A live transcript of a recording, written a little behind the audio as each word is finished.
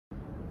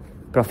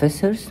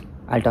Professors,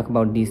 I'll talk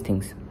about these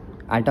things.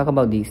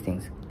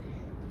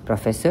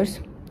 Professors,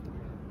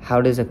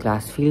 how does a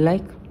class feel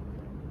like?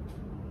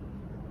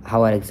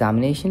 How are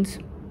examinations?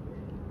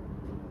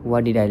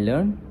 What did I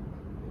learn?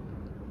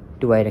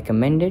 Do I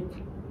recommend it?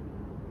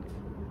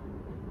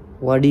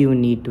 What do you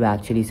need to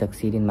actually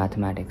succeed in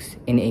mathematics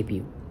in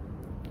APU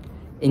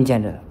in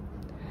general?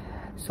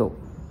 So,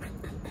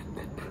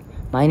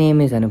 my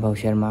name is Anubhav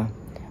Sharma.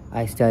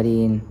 I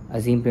study in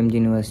Azim Premji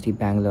University,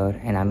 Bangalore,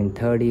 and I'm in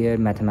third year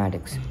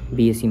mathematics,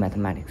 BSc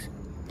Mathematics.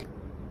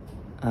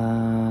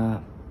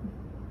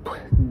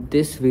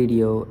 This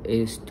video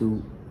is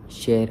to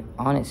share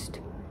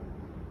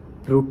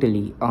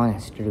brutally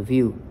honest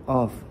review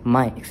of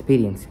my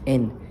experience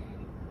in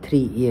 3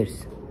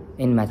 years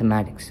in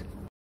mathematics.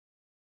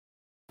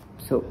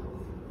 So,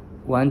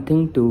 one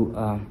thing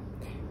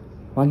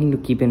to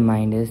keep in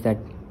mind is that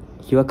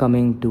you are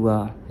coming to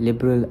a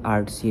liberal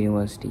arts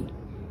university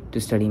to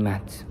study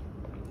maths,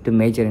 to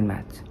major in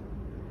maths.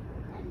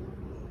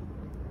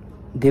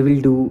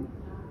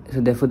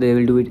 Therefore they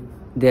will do it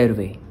their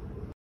way.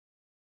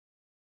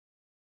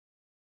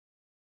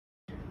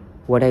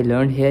 What I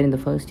learned here in the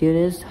first year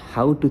is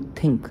how to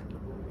think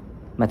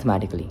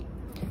mathematically.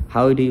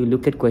 How do you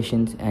look at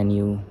questions and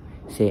you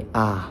say,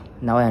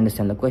 now I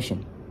understand the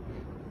question.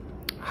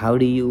 How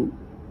do you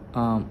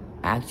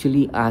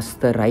actually ask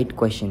the right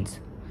questions?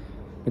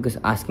 Because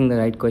asking the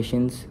right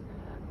questions,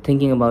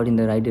 thinking about in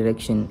the right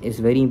direction is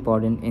very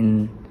important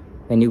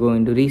when you go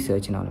into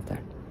research and all of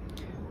that.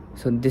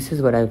 So this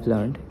is what I've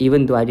learned,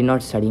 even though I did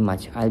not study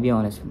much. I'll be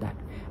honest with that.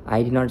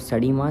 I did not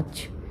study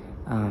much,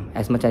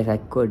 as much as I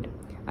could.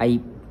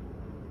 I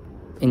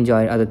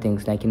enjoyed other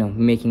things like,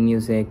 making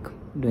music,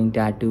 doing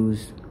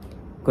tattoos,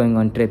 going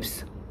on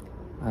trips,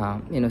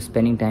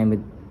 spending time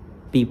with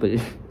people.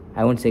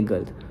 I won't say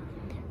girls.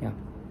 Yeah.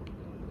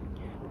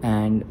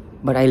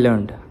 But I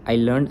learned,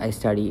 I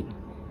studied,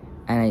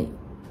 and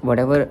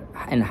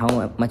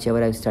how much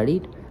ever I've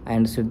studied, I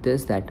understood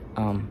this, that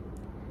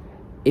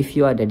if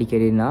you are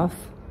dedicated enough,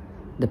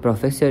 the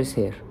professors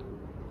here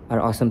are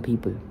awesome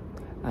people.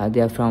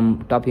 They are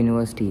from top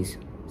universities,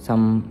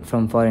 some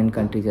from foreign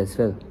countries as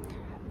well,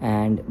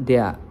 and they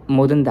are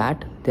more than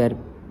that, they are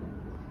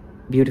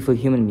beautiful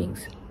human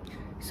beings.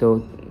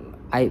 So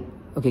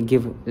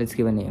let's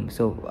give a name.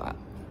 So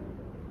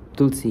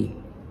Tulsi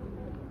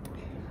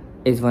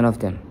is one of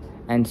them,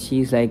 and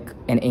she's like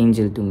an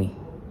angel to me,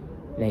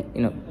 like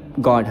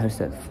God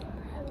herself.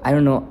 I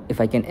don't know if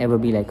I can ever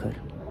be like her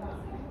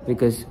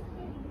because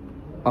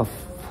of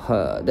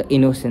the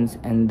innocence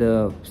and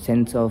the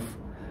sense of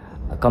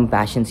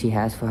compassion she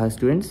has for her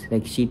students.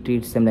 Like, she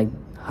treats them like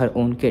her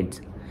own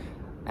kids,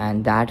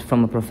 and that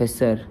from a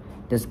professor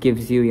just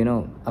gives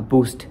you a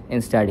boost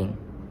in studying.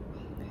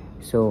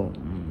 So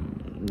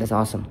that's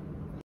awesome.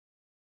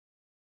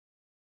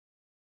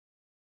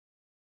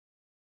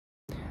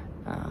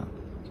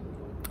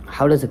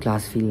 How does a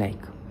class feel like?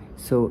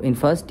 So in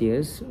first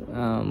years,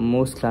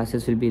 most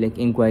classes will be like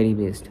inquiry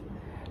based.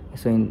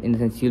 So in the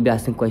sense, you'll be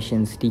asking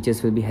questions,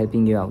 teachers will be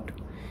helping you out.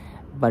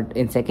 But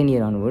in second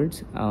year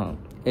onwards,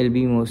 it'll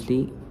be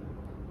mostly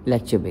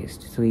lecture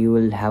based. So you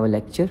will have a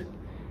lecture,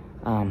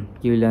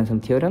 you will learn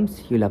some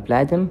theorems, you'll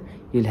apply them,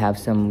 you'll have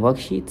some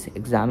worksheets,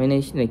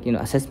 examination,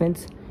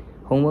 assessments,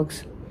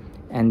 homeworks,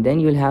 and then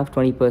you'll have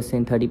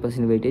 20%, 30%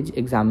 weightage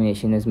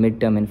examination as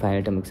midterm and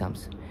final term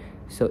exams.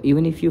 So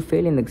even if you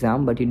fail in the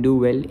exam but you do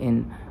well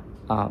in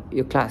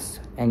your class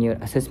and your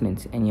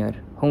assessments and your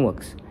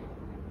homeworks,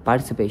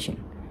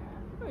 participation,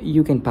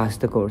 you can pass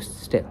the course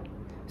still.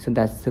 So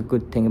that's the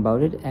good thing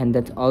about it, and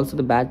that's also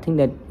the bad thing,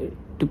 that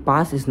to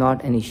pass is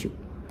not an issue.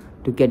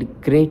 To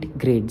get great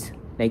grades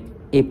like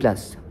A+,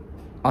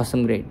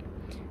 awesome grade,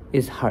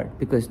 is hard,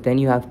 because then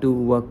you have to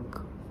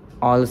work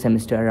all the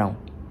semester around,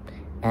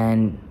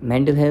 and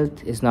mental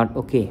health is not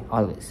okay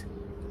always,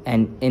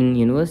 and in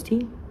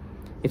university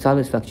it's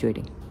always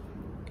fluctuating.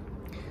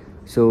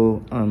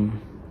 So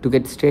to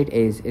get straight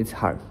A's, it's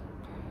hard,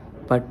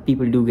 but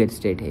people do get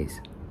straight A's.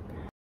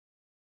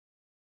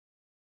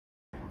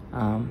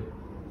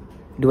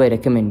 Do I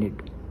recommend it?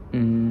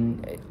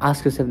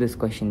 Ask yourself this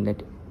question,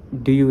 that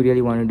do you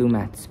really want to do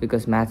maths?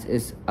 Because maths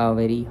is a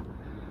very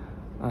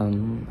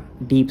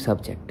deep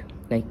subject.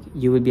 Like,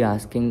 you will be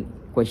asking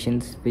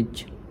questions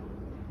which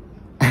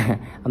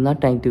I'm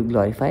not trying to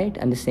glorify it.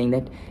 I'm just saying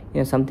that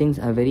some things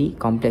are very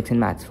complex in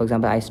maths. For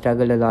example, I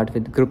struggled a lot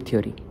with group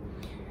theory,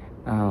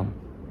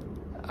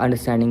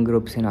 understanding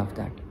groups and all of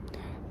that,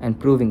 and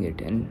proving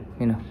it, and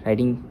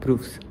writing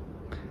proofs.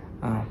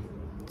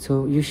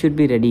 So you should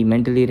be ready,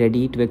 mentally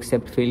ready to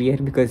accept failure,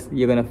 because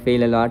you're gonna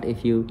fail a lot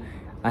if you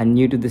are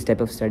new to this type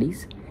of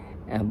studies,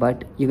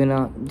 but you're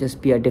gonna just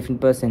be a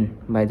different person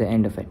by the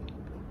end of it,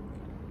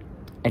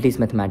 at least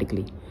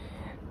mathematically.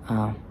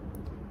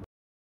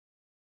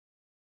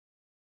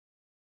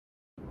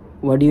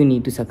 What do you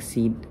need to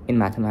succeed in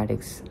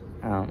mathematics?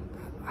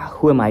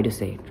 Who am I to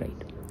say it,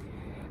 right?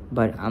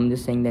 But I'm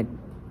just saying that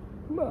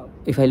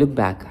if I look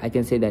back, I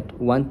can say that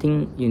one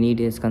thing you need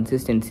is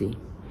consistency.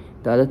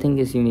 The other thing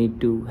is you need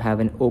to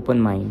have an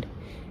open mind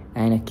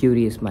and a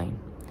curious mind.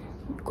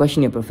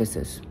 question your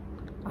professors,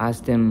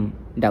 ask them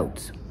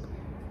doubts,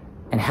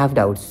 and have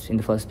doubts in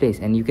the first place.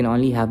 And you can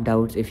only have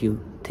doubts if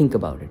you think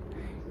about it,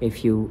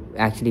 if you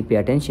actually pay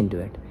attention to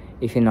it,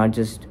 if you're not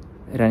just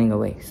running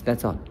away. So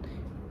that's all.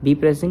 Be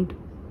present.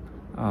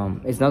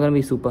 It's not going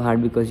to be super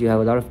hard because you have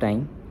a lot of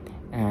time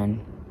and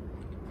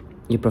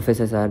your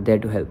professors are there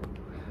to help.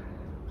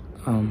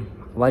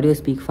 Why do I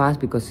speak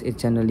fast? Because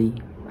it's generally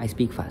I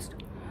speak fast.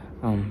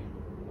 You're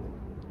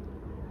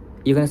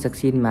going to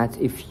succeed in maths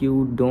if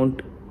you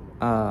don't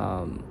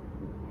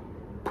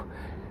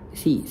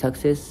see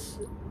success.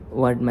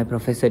 What my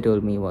professor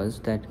told me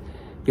was that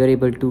you're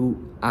able to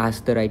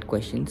ask the right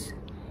questions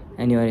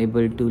and you're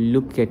able to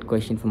look at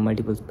question from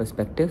multiple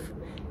perspectives,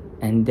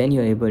 and then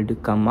you're able to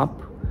come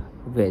up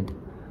with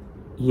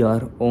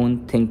your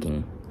own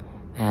thinking.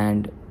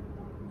 And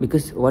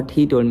because what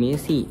he told me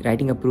is, see,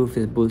 writing a proof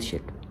is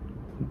bullshit,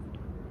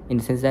 in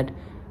the sense that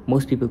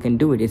most people can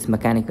do it. It's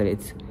mechanical,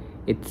 it's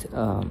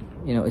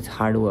it's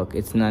hard work,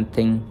 it's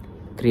nothing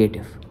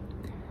creative.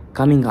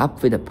 Coming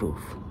up with a proof,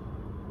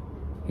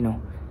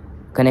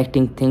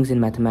 connecting things in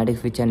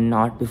mathematics which are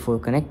not before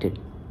connected,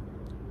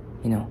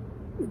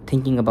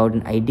 thinking about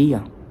an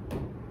idea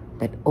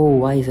that, oh,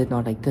 why is it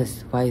not like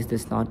this, why is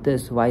this not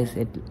this, why is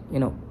it,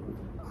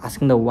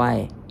 asking the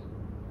why.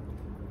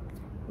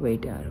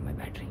 Wait, my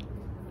battery.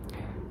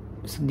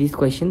 So these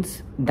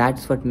questions,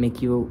 that's what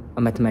make you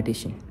a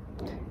mathematician.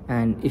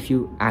 And if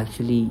you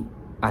actually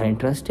are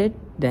interested,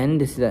 then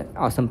this is an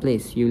awesome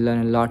place. You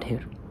learn a lot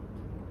here.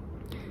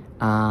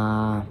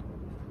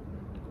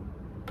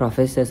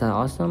 Professors are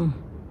awesome.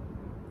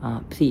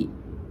 See,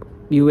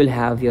 you will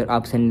have your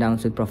ups and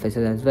downs with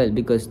professors as well,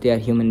 because they are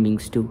human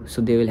beings too,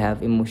 so they will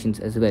have emotions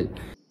as well.